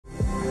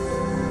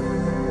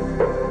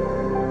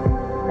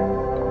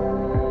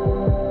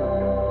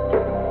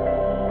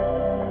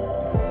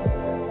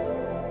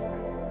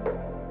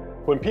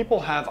When people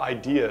have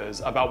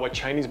ideas about what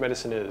Chinese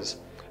medicine is,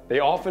 they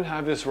often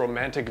have this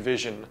romantic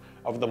vision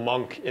of the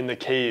monk in the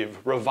cave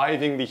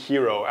reviving the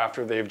hero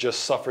after they've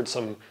just suffered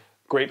some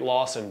great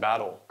loss in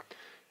battle.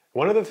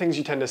 One of the things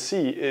you tend to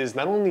see is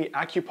not only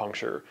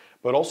acupuncture,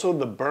 but also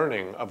the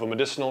burning of a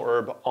medicinal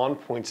herb on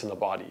points in the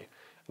body.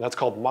 And that's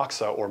called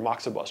Moxa or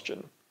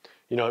Moxibustion.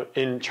 You know,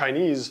 in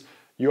Chinese,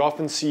 you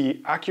often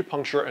see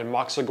acupuncture and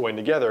Moxa going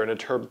together in a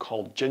term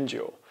called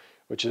Jinjiu,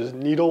 which is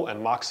needle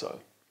and Moxa.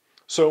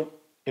 So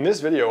in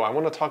this video, I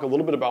want to talk a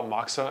little bit about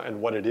Moxa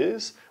and what it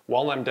is,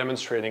 while I'm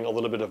demonstrating a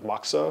little bit of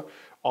Moxa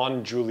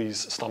on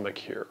Julie's stomach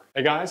here.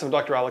 Hey guys, I'm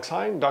Dr. Alex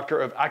Hein, Doctor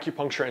of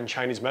Acupuncture and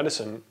Chinese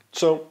Medicine.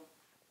 So,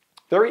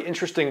 very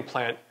interesting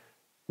plant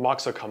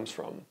Moxa comes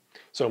from.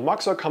 So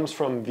Moxa comes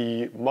from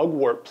the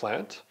mugwort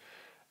plant,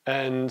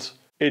 and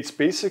it's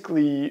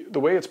basically,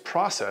 the way it's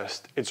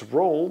processed, it's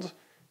rolled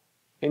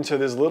into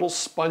this little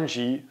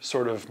spongy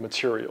sort of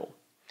material.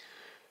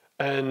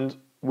 And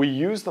we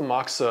use the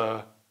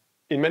Moxa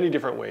in many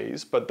different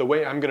ways, but the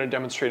way I'm going to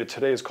demonstrate it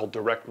today is called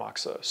direct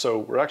Moxa. So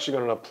we're actually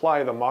going to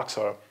apply the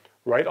Moxa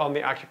right on the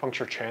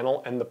acupuncture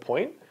channel and the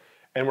point,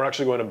 and we're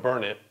actually going to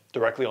burn it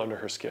directly under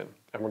her skin.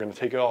 And we're going to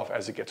take it off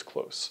as it gets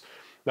close.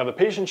 Now the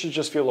patient should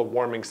just feel a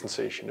warming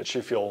sensation. It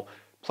should feel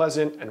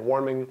pleasant and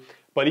warming,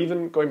 but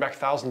even going back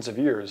thousands of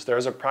years,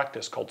 there's a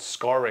practice called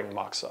scarring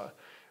Moxa,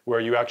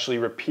 where you actually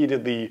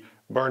repeatedly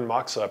burn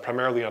Moxa,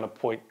 primarily on a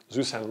point,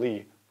 Zusan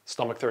Li,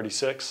 stomach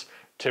 36,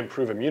 to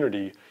improve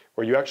immunity,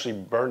 where you actually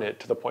burn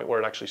it to the point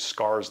where it actually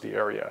scars the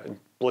area and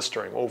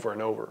blistering over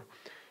and over.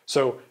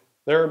 So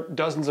there are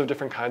dozens of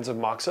different kinds of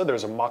Moxa.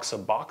 There's a Moxa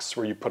box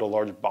where you put a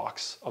large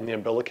box on the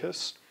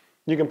umbilicus.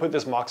 You can put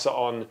this Moxa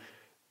on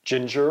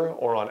ginger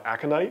or on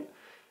aconite.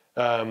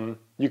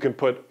 You can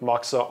put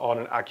Moxa on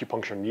an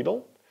acupuncture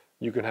needle.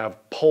 You can have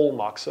pull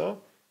Moxa,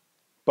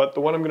 but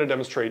the one I'm going to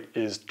demonstrate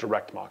is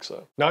direct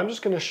Moxa. Now I'm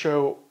just going to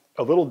show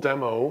a little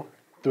demo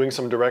doing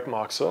some direct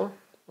Moxa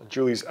on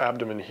Julie's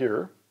abdomen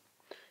here.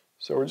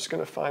 So we're just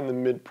going to find the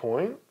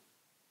midpoint.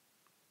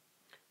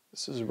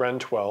 This is Ren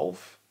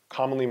 12,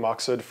 commonly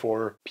Moxa'd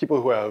for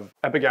people who have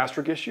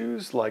epigastric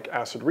issues like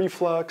acid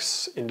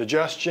reflux,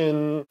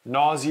 indigestion,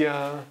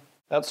 nausea,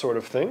 that sort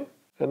of thing.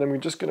 And then we're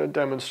just going to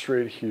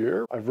demonstrate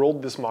here. I've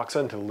rolled this Moxa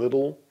into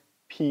little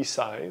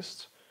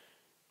pea-sized,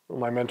 what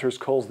my mentors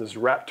calls this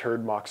rat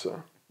turd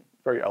Moxa.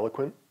 Very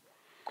eloquent.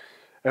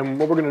 And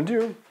what we're going to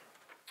do,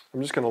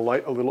 I'm just going to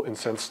light a little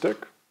incense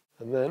stick,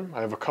 and then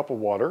I have a cup of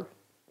water.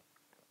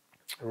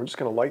 And we're just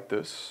going to light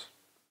this.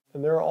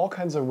 And there are all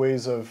kinds of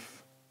ways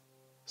of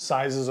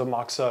sizes of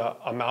Moxa,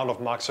 amount of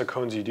Moxa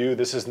cones you do.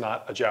 This is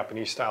not a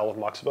Japanese style of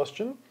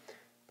Moxibustion,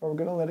 but we're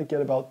going to let it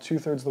get about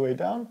 2/3 of the way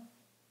down,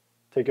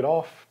 take it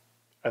off,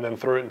 and then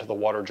throw it into the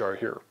water jar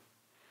here.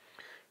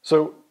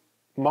 So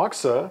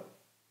Moxa,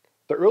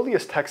 the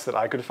earliest text that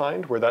I could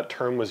find where that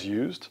term was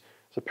used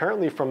is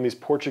apparently from these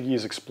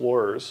Portuguese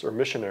explorers or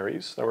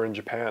missionaries that were in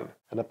Japan.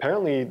 And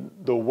apparently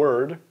the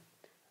word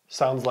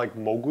sounds like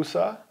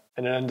mogusa,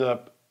 and it ended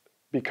up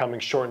becoming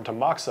shortened to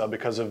Moxa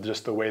because of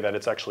just the way that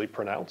it's actually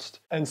pronounced.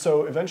 And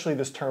so eventually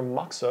this term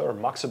Moxa or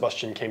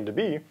Moxibustion came to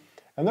be,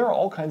 and there are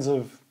all kinds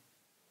of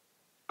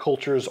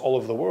cultures all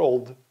over the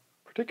world,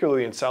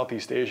 particularly in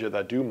Southeast Asia,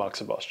 that do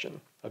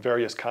Moxibustion of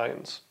various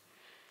kinds.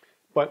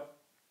 But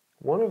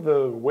one of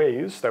the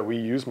ways that we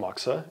use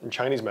Moxa in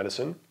Chinese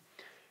medicine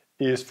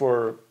is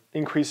for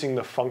increasing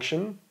the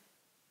function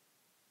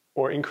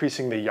or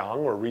increasing the yang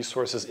or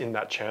resources in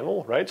that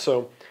channel, right?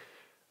 So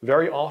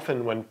very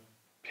often when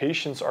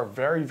patients are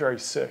very, very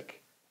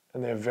sick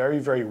and they have very,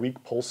 very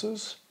weak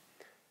pulses,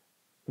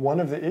 one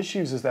of the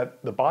issues is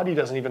that the body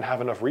doesn't even have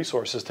enough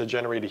resources to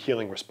generate a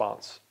healing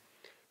response.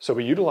 So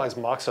we utilize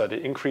Moxa to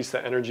increase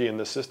the energy in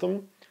the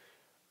system,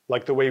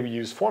 like the way we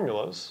use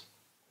formulas.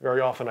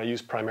 Very often I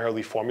use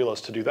primarily formulas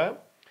to do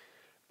that.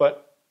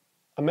 But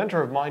a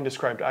mentor of mine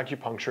described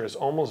acupuncture as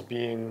almost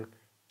being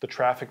the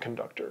traffic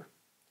conductor,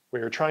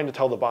 where you're trying to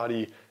tell the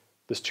body,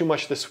 there's too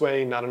much this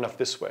way, not enough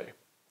this way.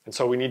 And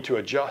so we need to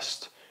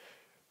adjust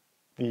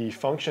the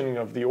functioning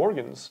of the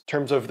organs in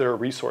terms of their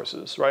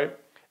resources, right?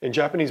 In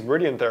Japanese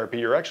meridian therapy,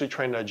 you're actually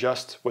trying to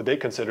adjust what they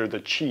consider the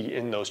qi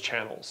in those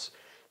channels.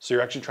 So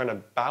you're actually trying to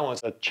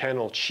balance the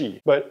channel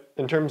qi. But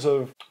in terms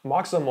of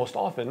Moxa, most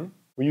often,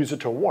 we use it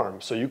to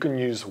warm. So you can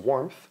use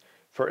warmth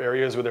for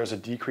areas where there's a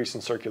decrease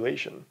in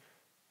circulation.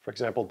 For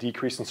example,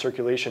 decrease in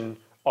circulation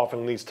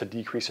often leads to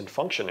decrease in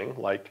functioning,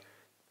 like,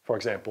 for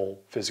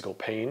example, physical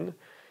pain,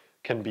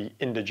 can be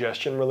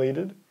indigestion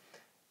related.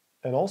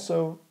 And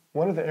also,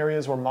 one of the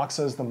areas where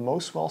Moxa is the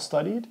most well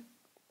studied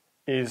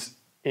is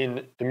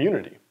in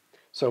immunity.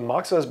 So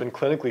Moxa has been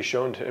clinically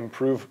shown to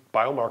improve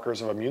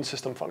biomarkers of immune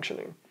system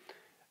functioning.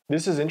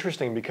 This is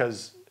interesting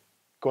because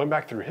going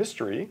back through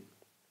history,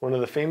 one of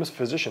the famous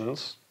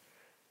physicians,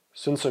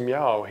 Sun Tzu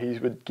Miao, he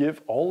would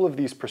give all of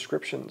these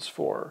prescriptions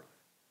for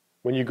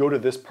when you go to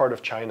this part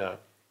of China,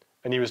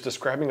 and he was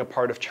describing a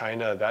part of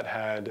China that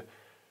had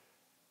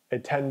a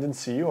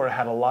tendency or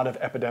had a lot of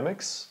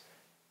epidemics,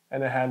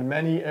 and it had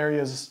many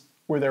areas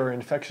where there were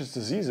infectious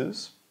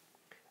diseases.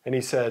 And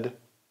he said,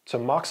 to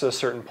Moxa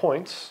certain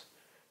points.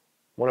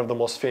 One of the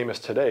most famous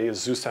today is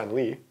Zusan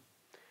Li.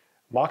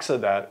 Moxa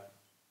that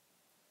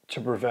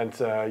to prevent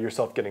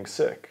yourself getting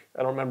sick.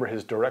 I don't remember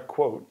his direct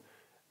quote,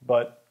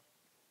 but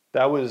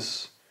that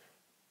was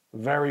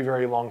very,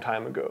 very long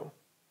time ago.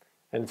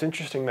 And it's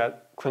interesting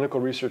that clinical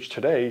research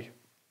today,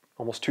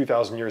 almost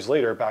 2,000 years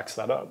later, backs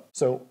that up.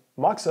 So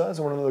Moxa is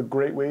one of the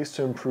great ways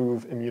to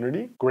improve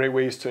immunity, great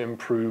ways to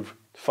improve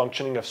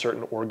functioning of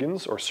certain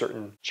organs or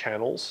certain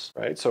channels,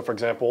 right? So for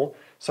example,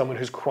 someone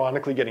who's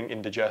chronically getting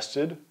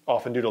indigested,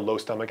 often due to low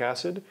stomach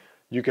acid,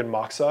 you can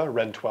Moxa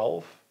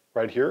Ren12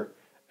 right here,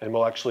 and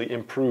will actually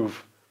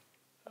improve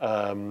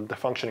the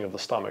functioning of the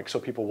stomach. So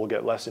people will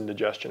get less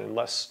indigestion and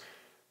less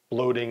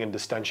bloating and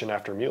distension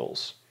after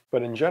meals.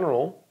 But in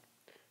general,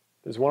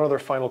 there's one other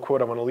final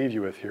quote I want to leave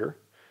you with here,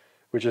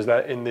 which is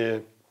that in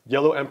the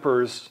Yellow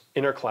Emperor's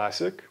Inner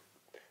Classic,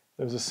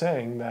 there's a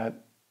saying that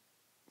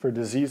for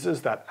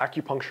diseases that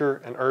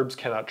acupuncture and herbs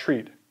cannot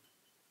treat,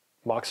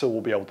 Moxa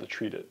will be able to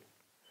treat it.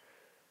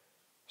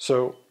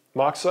 So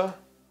Moxa,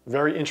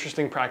 very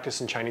interesting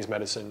practice in Chinese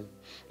medicine.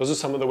 Those are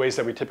some of the ways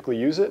that we typically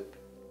use it.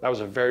 That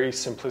was a very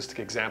simplistic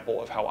example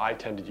of how I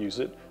tend to use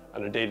it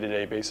on a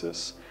day-to-day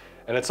basis.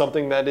 And it's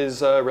something that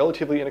is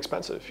relatively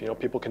inexpensive. You know,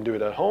 people can do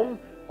it at home,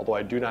 although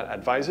I do not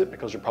advise it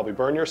because you'll probably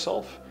burn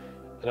yourself.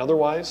 And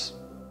otherwise,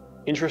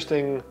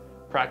 interesting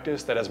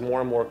practice that has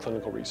more and more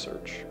clinical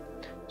research.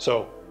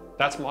 So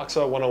that's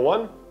Moxa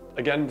 101.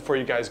 Again, before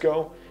you guys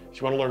go, if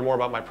you want to learn more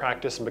about my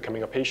practice and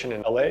becoming a patient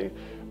in LA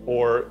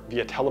or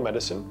via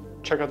telemedicine,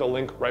 check out the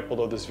link right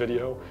below this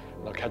video,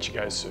 and I'll catch you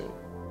guys soon.